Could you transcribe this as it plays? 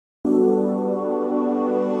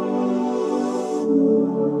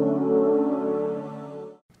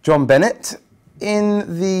John Bennett,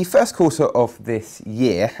 in the first quarter of this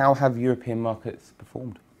year, how have European markets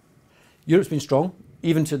performed? Europe's been strong.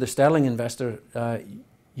 Even to the sterling investor,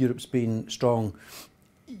 Europe's been strong.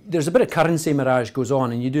 There's a bit of currency mirage goes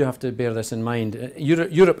on, and you do have to bear this in mind.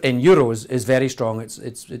 Europe in euros is very strong.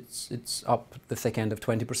 It's up the thick end of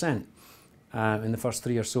 20% in the first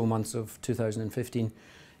 3 or so months of 2015.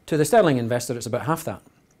 To the sterling investor, it's about half that.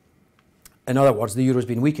 In other words, the euro's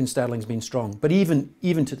been weak and sterling's been strong. But even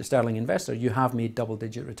to the sterling investor, you have made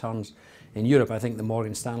double-digit returns in Europe. I think the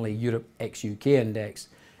Morgan Stanley Europe ex-UK index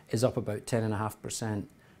is up about 10.5%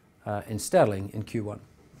 in sterling in Q1.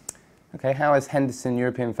 Okay, how has Henderson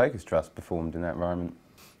European Focus Trust performed in that environment?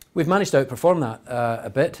 We've managed to outperform that a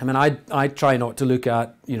bit. I mean, I try not to look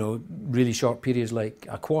at, really short periods like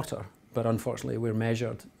a quarter, but unfortunately we're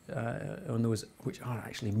measured on those which are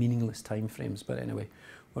actually meaningless time frames. But anyway,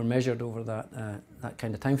 we're measured over that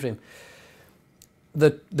kind of time frame.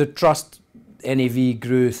 The trust NAV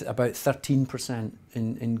grew about 13%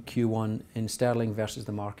 in Q1 in sterling versus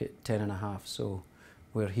the market 10.5%. So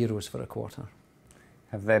we're heroes for a quarter.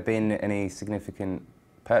 Have there been any significant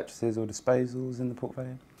purchases or disposals in the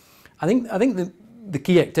portfolio? I think the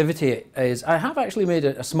key activity is I have actually made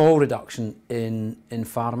a small reduction in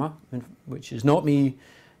pharma, which is not me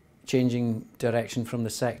changing direction from the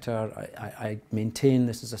sector. I maintain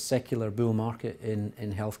this is a secular bull market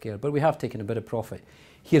in healthcare, but we have taken a bit of profit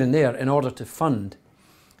here and there in order to fund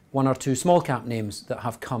one or two small cap names that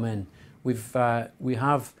have come in. We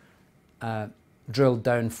have drilled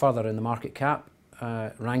down further in the market cap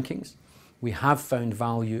rankings. We have found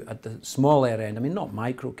value at the smaller end, I mean not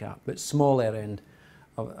micro cap, but smaller end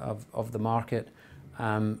of the market,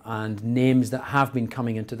 and names that have been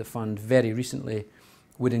coming into the fund very recently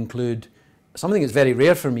would include something that's very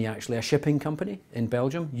rare for me actually, a shipping company in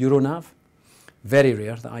Belgium, Euronav. Very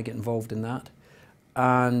rare that I get involved in that.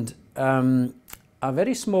 And a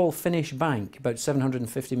very small Finnish bank, about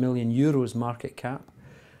 750 million euros market cap,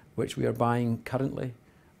 which we are buying currently,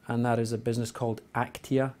 and that is a business called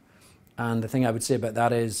Actia. And the thing I would say about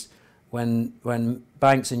that is when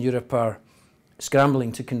banks in Europe are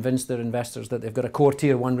scrambling to convince their investors that they've got a core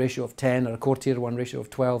tier 1 ratio of 10 or a core tier 1 ratio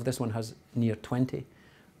of 12, this one has near 20,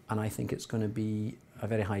 and I think it's going to be a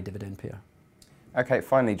very high dividend payer. Okay,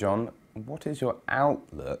 finally, John, what is your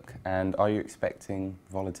outlook, and are you expecting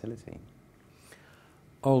volatility?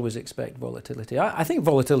 Always expect volatility. I think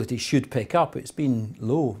volatility should pick up. It's been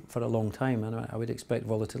low for a long time, and I would expect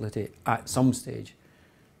volatility at some stage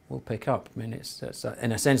will pick up. I mean,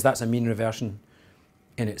 in a sense, that's a mean reversion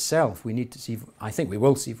in itself. We need to see, I think we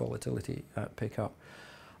will see volatility pick up.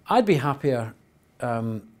 I'd be happier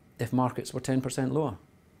if markets were 10% lower,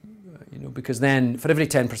 because then for every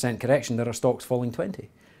 10% correction, there are stocks falling 20,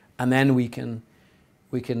 and then we can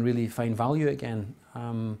really find value again.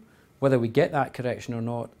 Whether we get that correction or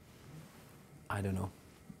not, I don't know.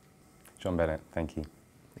 John Bennett, thank you.